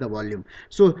decrease the volume.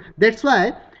 So that's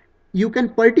why you can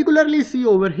particularly see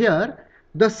over here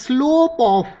the slope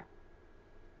of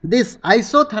this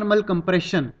isothermal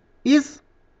compression is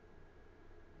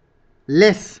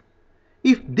less.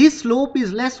 If this slope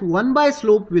is less, 1 by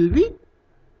slope will be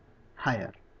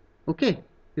higher. Okay,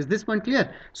 is this point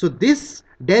clear? So this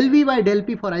del V by del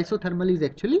P for isothermal is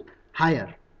actually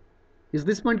higher. Is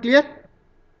this point clear?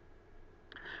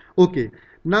 Okay,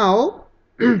 now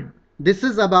this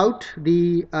is about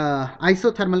the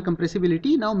isothermal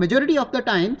compressibility. Now majority of the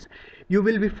times you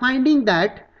will be finding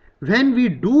that when we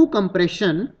do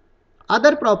compression,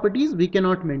 other properties we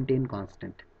cannot maintain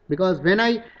constant, because when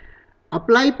I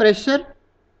apply pressure,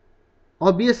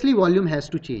 obviously volume has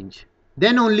to change.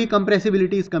 Then only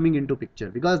compressibility is coming into picture,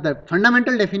 because the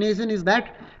fundamental definition is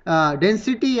that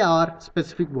density or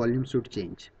specific volume should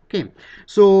change. Okay,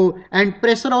 so and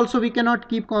pressure also we cannot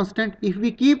keep constant. If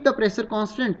we keep the pressure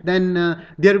constant, then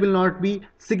there will not be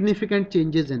significant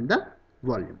changes in the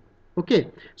volume. Okay,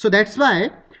 so that's why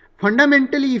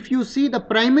fundamentally if you see the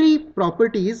primary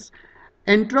properties,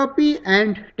 entropy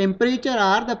and temperature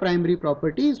are the primary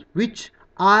properties which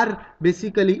are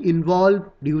basically involved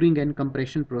during an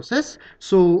compression process.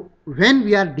 So when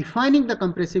we are defining the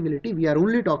compressibility, we are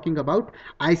only talking about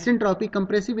isentropic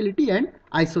compressibility and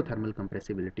isothermal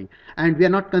compressibility, and we are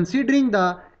not considering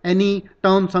the any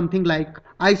term something like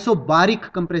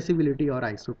isobaric compressibility or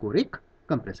isochoric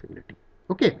compressibility.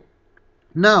 Okay,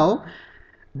 now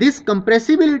this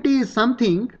compressibility is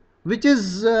something which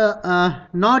is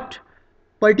not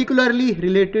particularly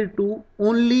related to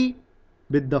only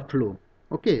with the flow.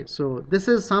 Okay, so this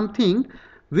is something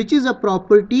which is a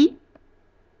property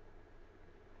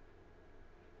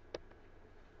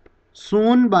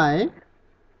shown by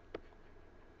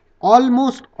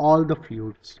almost all the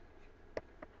fluids.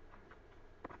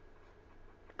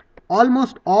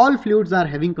 Almost all fluids are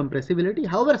having compressibility.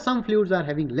 However, some fluids are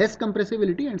having less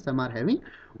compressibility and some are having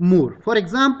more. For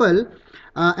example,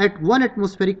 at 1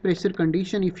 atmospheric pressure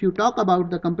condition, if you talk about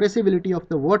the compressibility of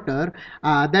the water,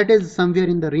 that is somewhere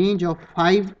in the range of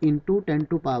 5 into 10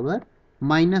 to power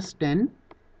minus 10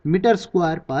 meter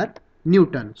square per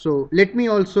Newton. So let me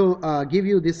also give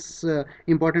you this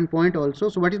important point also.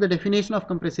 So what is the definition of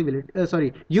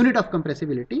compressibility? Unit of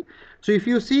compressibility. So if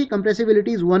you see, compressibility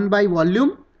is 1 by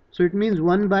volume. So it means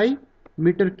 1 by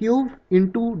meter cube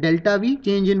into delta V,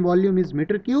 change in volume is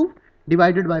meter cube,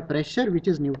 divided by pressure, which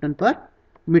is Newton per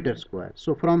meter square.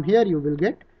 So from here you will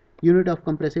get unit of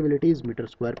compressibility is meter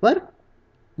square per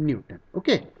Newton.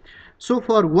 Okay. So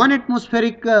for 1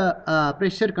 atmospheric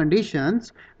pressure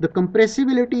conditions, the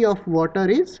compressibility of water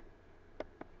is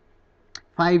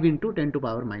 5 into 10 to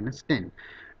power minus 10.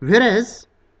 Whereas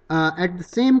at the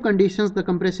same conditions, the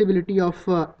compressibility of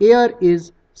air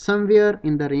is somewhere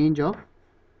in the range of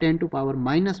 10 to power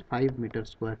minus 5 meter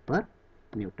square per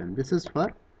Newton. This is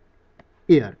for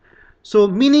air. So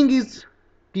meaning is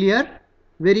clear,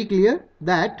 very clear,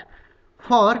 that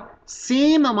for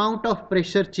same amount of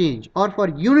pressure change or for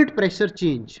unit pressure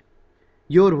change,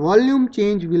 your volume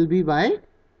change will be by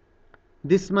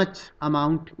this much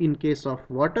amount in case of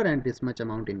water and this much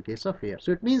amount in case of air.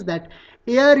 So it means that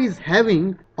air is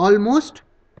having almost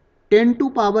 10 to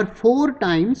power 4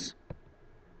 times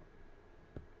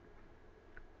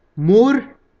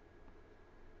more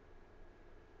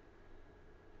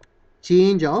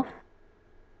change of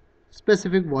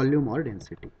specific volume or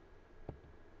density.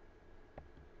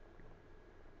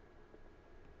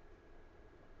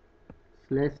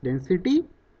 Less density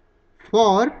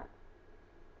for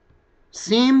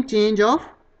same change of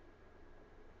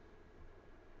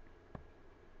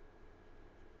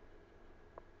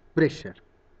pressure,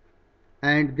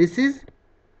 and this is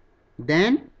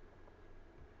than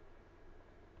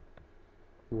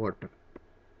water.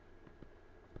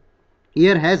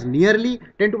 Air has nearly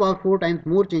 10 to the power 4 times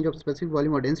more change of specific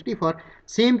volume or density for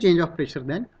same change of pressure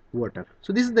than water.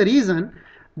 So this is the reason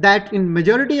that in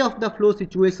majority of the flow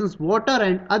situations, water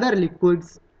and other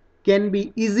liquids can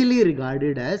be easily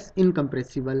regarded as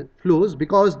incompressible flows,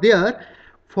 because there,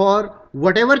 for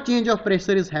whatever change of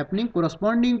pressure is happening,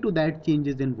 corresponding to that,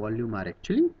 changes in volume are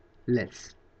actually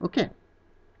less. Okay.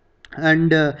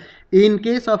 And in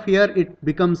case of air, it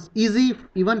becomes easy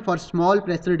even for small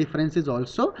pressure differences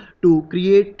also to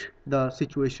create the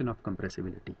situation of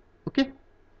compressibility. Okay.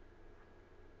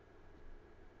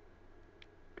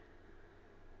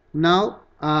 Now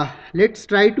let's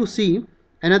try to see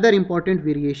another important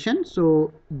variation.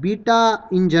 So beta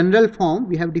in general form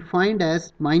we have defined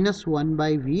as minus 1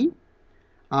 by V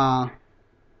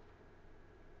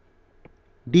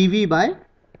dV by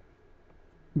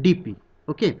dP.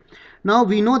 Okay. Now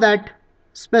we know that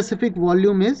specific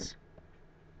volume is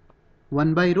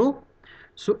 1 by rho.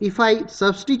 So if I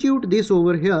substitute this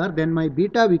over here, then my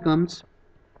beta becomes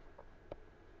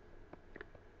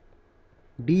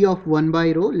d of 1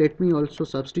 by rho. Let me also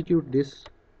substitute this,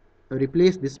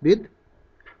 replace this with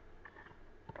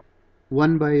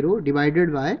 1 by rho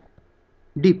divided by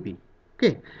dP.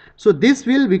 Okay. So this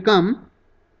will become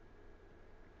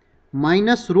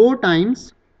minus rho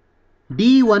times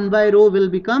d 1 by rho will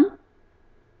become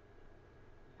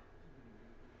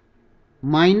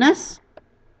minus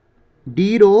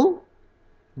d rho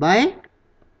by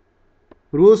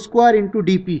rho square into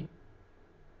dP.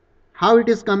 How it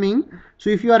is coming? So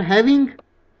if you are having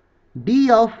d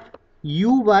of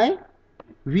u by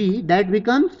v, that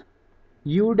becomes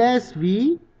u dash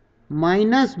v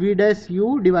minus v dash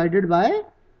u divided by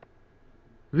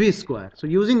v square. So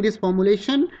using this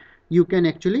formulation, you can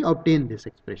actually obtain this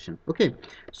expression. Okay.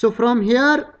 So from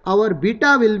here, our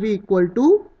beta will be equal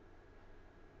to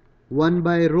 1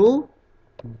 by rho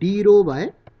d rho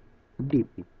by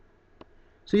dP.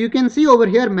 So you can see over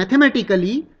here,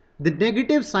 mathematically the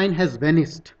negative sign has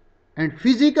vanished, and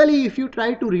physically if you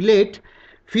try to relate,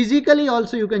 physically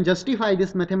also you can justify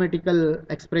this mathematical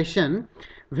expression.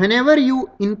 Whenever you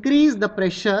increase the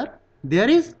pressure, there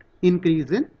is increase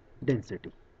in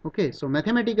density. Okay, so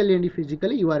mathematically and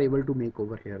physically you are able to make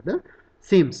over here the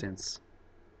same sense.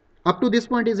 Up to this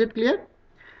point, is it clear?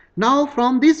 Now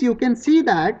from this you can see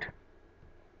that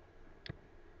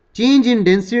change in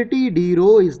density d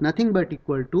rho is nothing but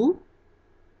equal to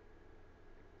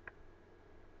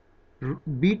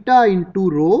beta into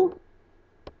rho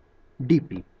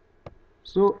dp.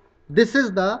 So this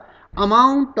is the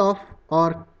amount of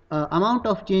amount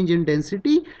of change in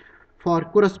density for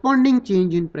corresponding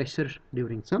change in pressure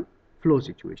during some flow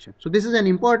situation. So this is an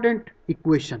important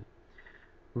equation.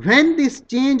 When this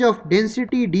change of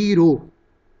density d rho,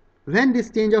 when this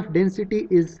change of density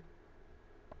is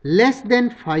less than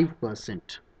 5%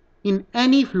 in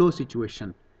any flow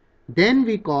situation, then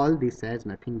we call this as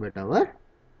nothing but our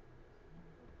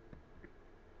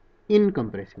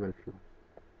incompressible flow.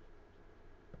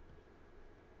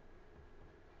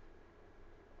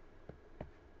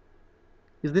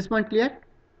 Is this point clear?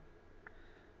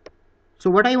 So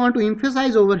what I want to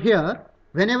emphasize over here,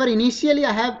 whenever initially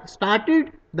I have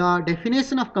started the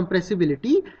definition of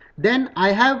compressibility, then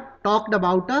I have talked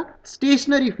about a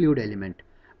stationary fluid element.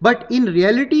 But in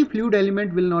reality, fluid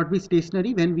element will not be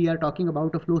stationary. When we are talking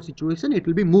about a flow situation, it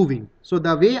will be moving. So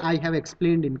the way I have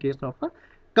explained in case of a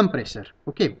compressor.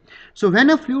 Okay. So when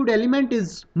a fluid element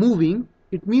is moving,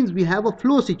 it means we have a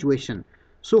flow situation.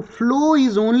 So flow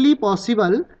is only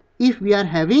possible if we are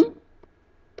having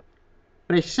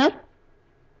pressure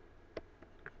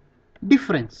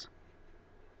difference.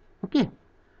 Okay.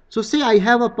 So say I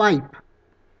have a pipe,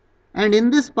 and in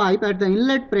this pipe at the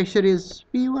inlet pressure is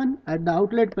P1, at the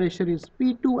outlet pressure is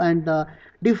P2, and the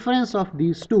difference of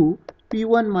these two,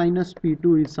 P1 minus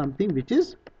P2, is something which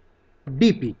is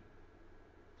dP.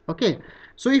 Okay.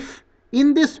 So if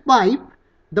in this pipe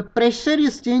the pressure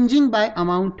is changing by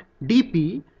amount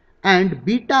dP, and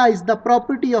beta is the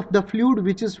property of the fluid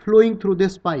which is flowing through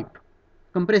this pipe,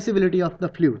 compressibility of the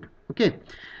fluid. Okay.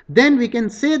 Then we can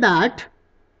say that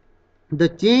the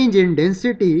change in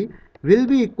density will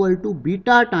be equal to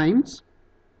beta times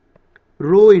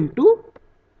rho into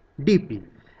dP.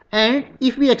 And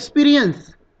if we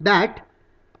experience that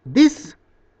this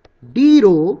d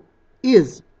rho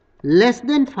is less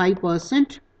than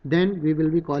 5%, then we will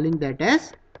be calling that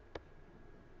as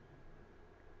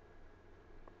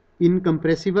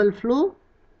incompressible flow.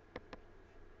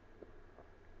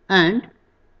 And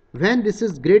when this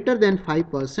is greater than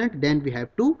 5%, then we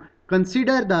have to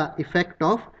consider the effect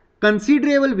of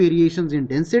considerable variations in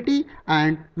density,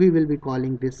 and we will be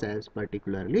calling this as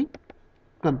particularly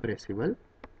compressible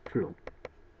flow.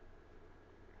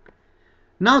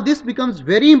 Now this becomes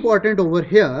very important over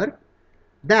here,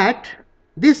 that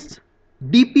this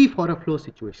dP for a flow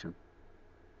situation.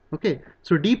 Okay,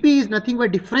 so dP is nothing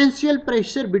but differential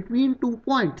pressure between 2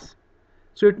 points.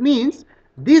 So it means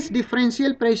this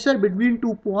differential pressure between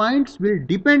 2 points will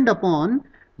depend upon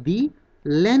the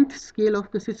length scale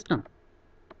of the system.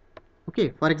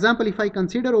 Okay, for example, if I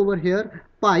consider over here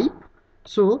pipe,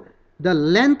 so the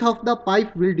length of the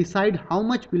pipe will decide how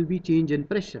much will be change in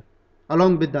pressure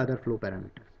along with the other flow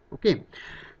parameters. Okay,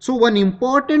 so one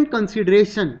important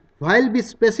consideration while we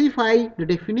specify the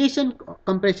definition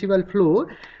compressible flow,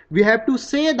 we have to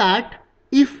say that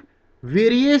if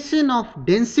variation of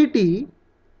density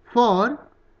for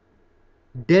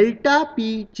delta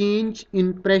P change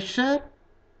in pressure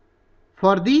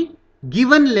for the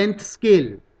given length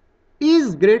scale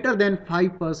is greater than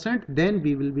 5%, then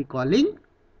we will be calling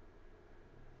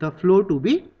the flow to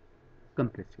be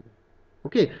compressible.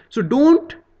 Okay, so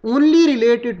don't only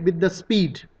relate it with the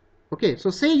speed. Okay, so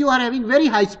say you are having very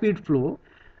high speed flow,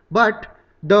 but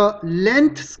the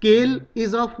length scale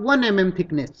is of 1 mm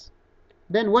thickness.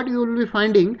 Then what you will be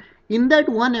finding, in that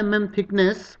 1 mm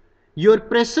thickness, your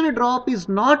pressure drop is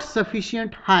not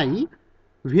sufficient high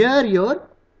where your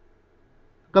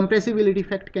compressibility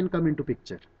effect can come into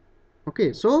picture.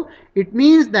 Okay, so it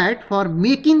means that for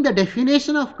making the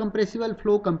definition of compressible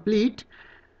flow complete,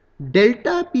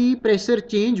 delta P pressure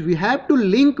change we have to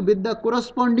link with the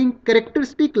corresponding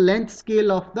characteristic length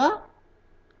scale of the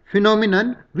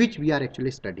phenomenon which we are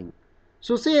actually studying.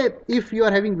 So say if you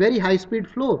are having very high speed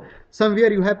flow,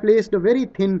 somewhere you have placed a very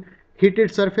thin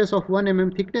heated surface of 1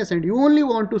 mm thickness, and you only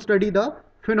want to study the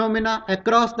phenomena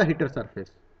across the heater surface,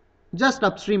 just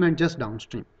upstream and just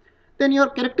downstream, then your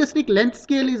characteristic length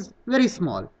scale is very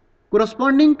small.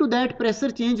 Corresponding to that,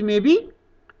 pressure change may be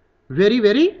very,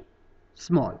 very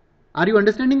small. Are you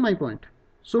understanding my point?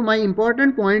 So my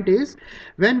important point is,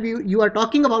 when you are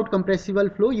talking about compressible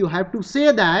flow, you have to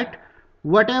say that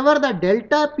whatever the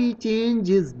delta P change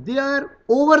is there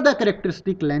over the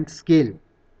characteristic length scale,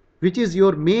 which is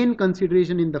your main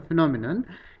consideration in the phenomenon,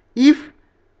 if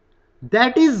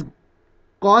that is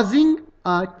causing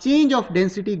a change of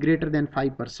density greater than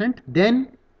 5%, then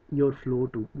your flow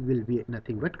will be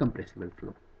nothing but compressible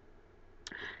flow.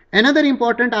 Another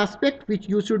important aspect which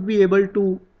you should be able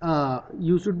to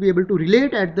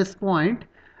relate at this point,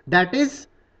 that is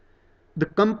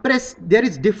there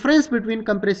is difference between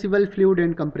compressible fluid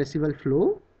and compressible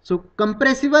flow. So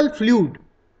compressible fluid,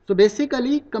 so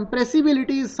basically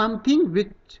compressibility is something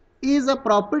which is a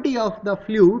property of the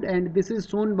fluid, and this is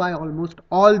shown by almost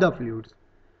all the fluids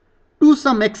to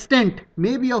some extent,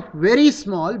 maybe of very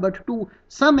small, but to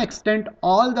some extent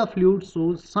all the fluids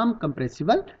shows some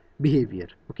compressible behavior.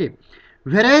 Okay,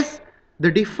 whereas the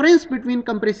difference between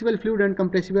compressible fluid and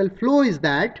compressible flow is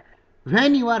that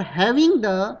when you are having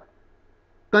the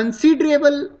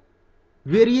considerable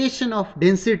variation of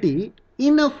density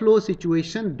in a flow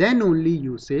situation, then only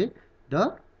you say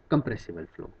the compressible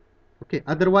flow. Okay,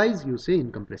 otherwise you say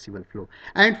incompressible flow.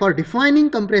 And for defining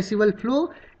compressible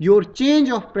flow, your change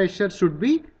of pressure should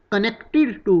be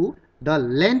connected to the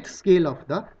length scale of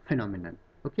the phenomenon.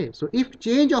 Okay, so if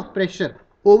change of pressure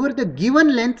over the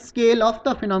given length scale of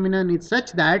the phenomenon is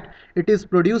such that it is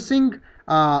producing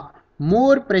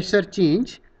more pressure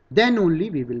change, then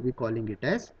only we will be calling it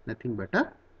as nothing but a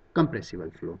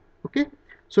compressible flow. Okay,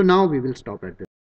 so now we will stop at this.